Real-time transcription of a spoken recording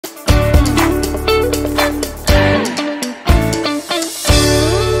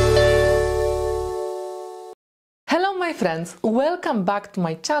friends, welcome back to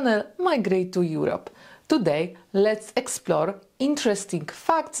my channel Migrate to Europe. Today let's explore interesting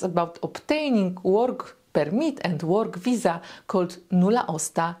facts about obtaining work permit and work visa called nulla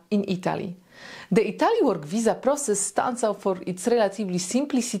osta in Italy. The Italy work visa process stands out for its relatively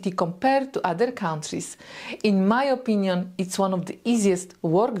simplicity compared to other countries. In my opinion, it's one of the easiest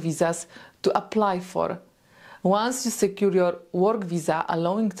work visas to apply for. Once you secure your work visa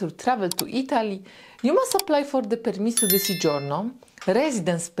allowing to travel to Italy, you must apply for the permesso di soggiorno,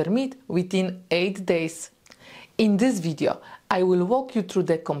 residence permit, within 8 days. In this video, I will walk you through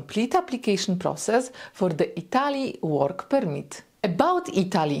the complete application process for the Italy work permit. About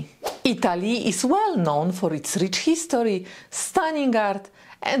Italy. Italy is well known for its rich history, stunning art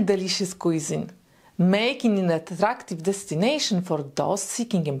and delicious cuisine, making it an attractive destination for those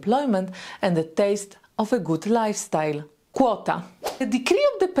seeking employment and a taste of a good lifestyle. Quota. The decree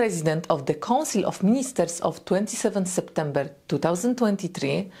of the President of the Council of Ministers of 27 September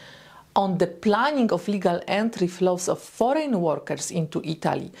 2023 on the planning of legal entry flows of foreign workers into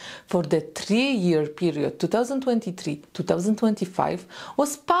Italy for the 3-year period 2023-2025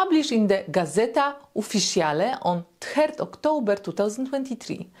 was published in the Gazzetta Ufficiale on 3rd October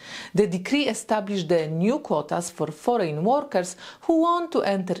 2023. The decree established the new quotas for foreign workers who want to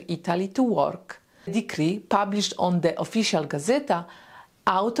enter Italy to work. The decree, published on the official Gazzetta,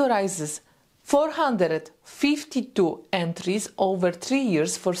 authorizes 452 entries over 3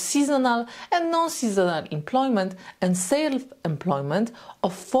 years for seasonal and non-seasonal employment and self-employment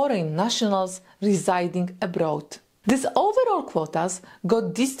of foreign nationals residing abroad. These overall quotas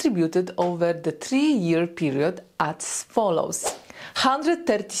got distributed over the 3-year period as follows: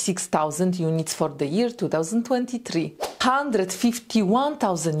 136,000 units for the year 2023,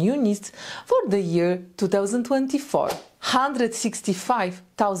 151,000 units for the year 2024,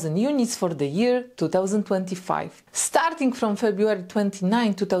 165,000 units for the year 2025. Starting from February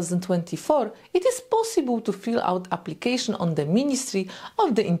 29, 2024, it is possible to fill out application on the Ministry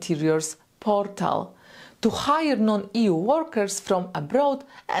of the Interior's portal to hire non-EU workers from abroad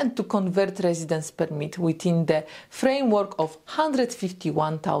and to convert residence permit within the framework of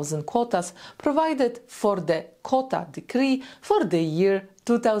 151,000 quotas provided for the Quota decree for the year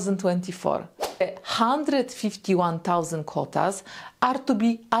 2024. The 151,000 quotas are to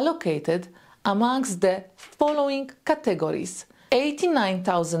be allocated amongst the following categories: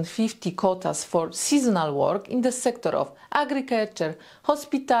 89,050 quotas for seasonal work in the sector of agriculture,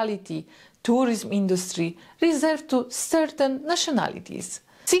 hospitality, tourism industry reserved to certain nationalities,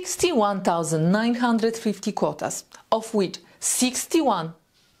 61,950 quotas, of which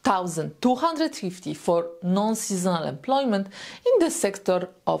 61,250 for non-seasonal employment in the sector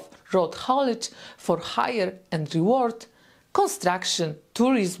of road haulage for hire and reward, construction,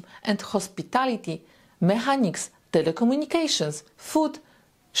 tourism and hospitality, mechanics, telecommunications, food,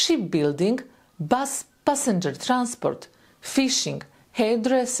 shipbuilding, bus passenger transport, fishing,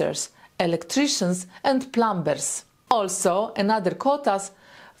 hairdressers, electricians and plumbers. Also, another quotas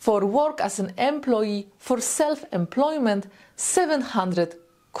for work as an employee for self-employment, 700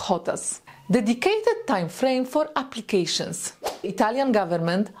 quotas. Dedicated time frame for applications. The Italian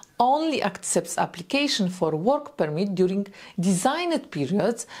government only accepts application for work permit during designated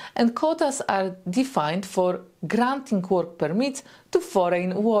periods, and quotas are defined for granting work permits to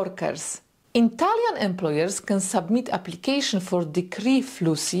foreign workers. Italian employers can submit application for Decree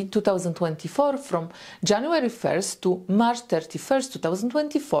Flussi 2024 from January 1st to March 31st,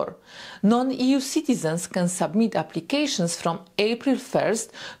 2024. Non-EU citizens can submit applications from April 1st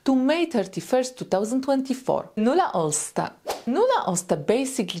to May 31st, 2024. Nulla osta. Nulla osta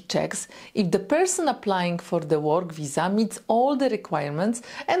basically checks if the person applying for the work visa meets all the requirements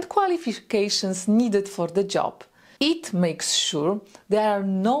and qualifications needed for the job. It makes sure there are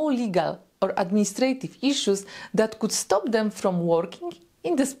no legal or administrative issues that could stop them from working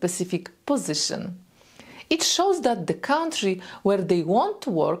in the specific position. It shows that the country where they want to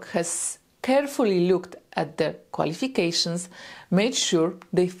work has carefully looked at their qualifications, made sure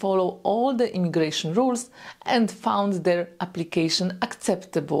they follow all the immigration rules, and found their application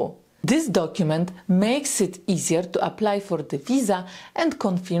acceptable. This document makes it easier to apply for the visa and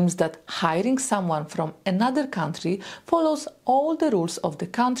confirms that hiring someone from another country follows all the rules of the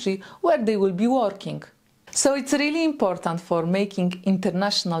country where they will be working. So it's really important for making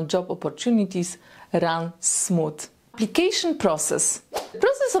international job opportunities run smooth. Application process. The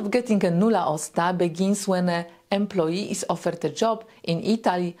process of getting a nulla osta begins when an employee is offered a job in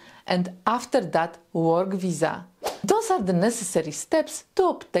Italy and after that work visa. Those are the necessary steps to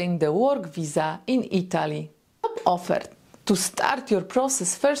obtain the work visa in Italy. Job offer. To To start your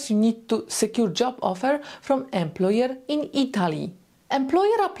process, first you need to secure job offer from employer in Italy.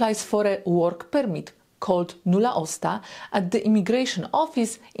 Employer applies for a work permit called nulla osta at the immigration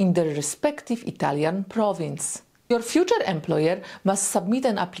office in the respective Italian province. Your future employer must submit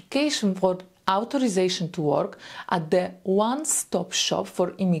an application for authorization to work at the one-stop shop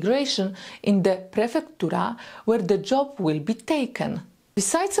for immigration in the prefectura where the job will be taken.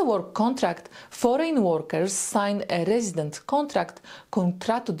 Besides a work contract, foreign workers sign a resident contract,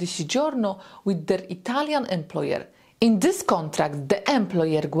 contratto di soggiorno, with their Italian employer. In this contract, the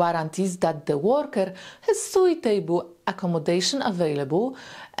employer guarantees that the worker has suitable accommodation available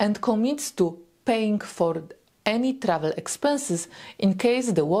and commits to paying for any travel expenses in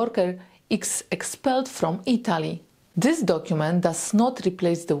case the worker is expelled from Italy. This document does not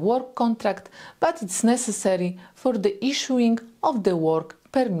replace the work contract, but it's necessary for the issuing of the work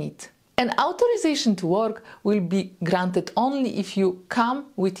permit. An authorization to work will be granted only if you come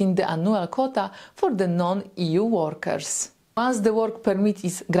within the annual quota for the non-EU workers. Once the work permit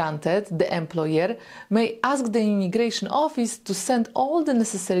is granted, the employer may ask the immigration office to send all the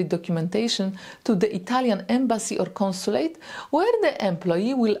necessary documentation to the Italian embassy or consulate, where the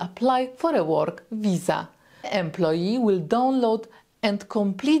employee will apply for a work visa. The employee will download and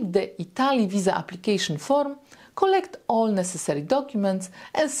complete the Italy visa application form, collect all necessary documents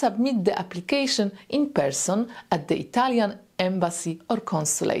and submit the application in person at the Italian embassy or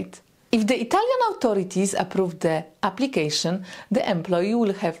consulate. If the Italian authorities approve the application, the employee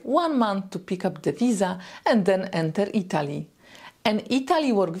will have 1 month to pick up the visa and then enter Italy. An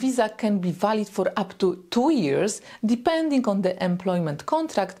Italy work visa can be valid for up to 2 years, depending on the employment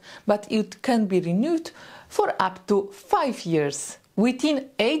contract, but it can be renewed for up to 5 years. Within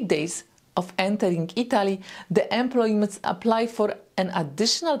 8 days of entering Italy, the employee must apply for an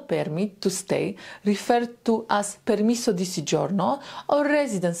additional permit to stay, referred to as permesso di soggiorno or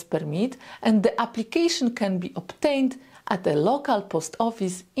residence permit, and the application can be obtained at a local post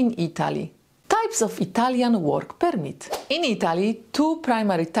office in Italy. Types of Italian work permit. In Italy, 2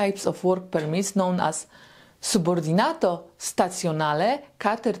 primary types of work permits known as subordinato stazionale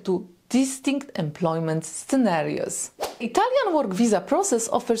cater to distinct employment scenarios. Italian work visa process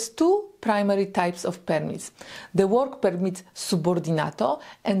offers 2 primary types of permits: the work permit subordinato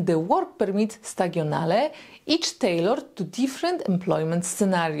and the work permit stagionale, each tailored to different employment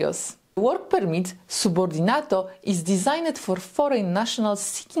scenarios. The work permit subordinato is designed for foreign nationals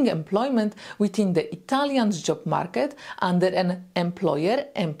seeking employment within the Italian job market under an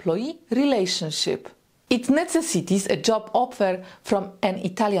employer-employee relationship. It necessitates a job offer from an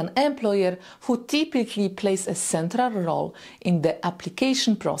Italian employer who typically plays a central role in the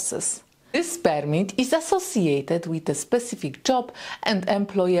application process. This permit is associated with a specific job and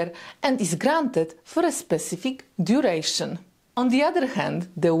employer and is granted for a specific duration. On the other hand,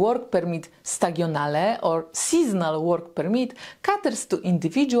 the work permit stagionale or seasonal work permit caters to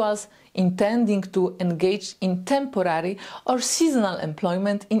individuals intending to engage in temporary or seasonal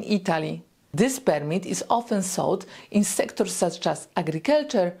employment in Italy. This permit is often sought in sectors such as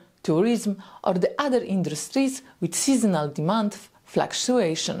agriculture, tourism, or the other industries with seasonal demand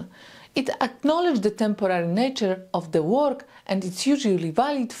fluctuation. It acknowledges the temporary nature of the work and it's usually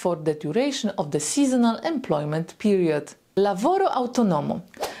valid for the duration of the seasonal employment period. Lavoro autonomo.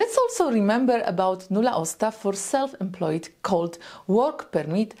 Let's also remember about nulla osta for self-employed, called work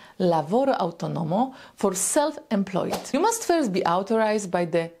permit lavoro autonomo for self-employed. You must first be authorized by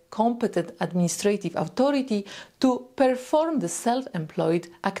the competent administrative authority to perform the self-employed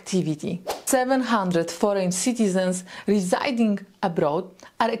activity. 700 foreign citizens residing abroad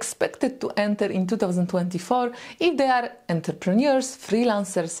are expected to enter in 2024 if they are entrepreneurs,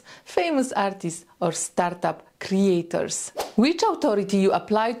 freelancers, famous artists or startup creators. Which authority you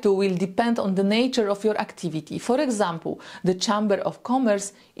apply to will depend on the nature of your activity. For example, the Chamber of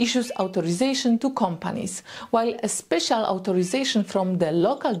Commerce issues authorization to companies, while a special authorization from the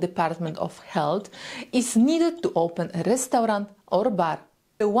local Department of Health is needed to open a restaurant or bar.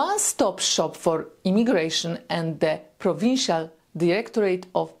 The one-stop shop for immigration and the Provincial Directorate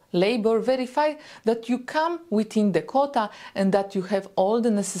of Labour verify that you come within the quota and that you have all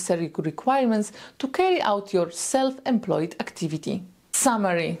the necessary requirements to carry out your self-employed activity.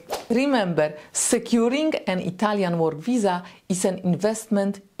 Summary. Remember, securing an Italian work visa is an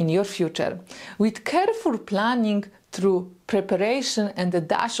investment in your future. With careful planning, through preparation and a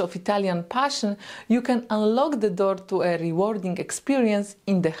dash of Italian passion, you can unlock the door to a rewarding experience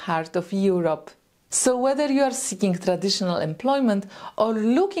in the heart of Europe. So whether you are seeking traditional employment or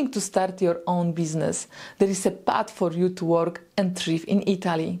looking to start your own business, there is a path for you to work and thrive in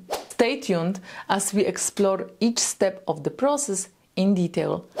Italy. Stay tuned as we explore each step of the process in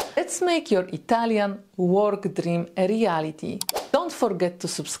detail. Let's make your Italian work dream a reality. Don't forget to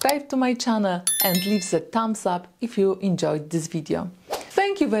subscribe to my channel and leave the thumbs up if you enjoyed this video.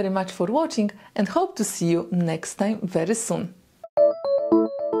 Thank you very much for watching and hope to see you next time very soon.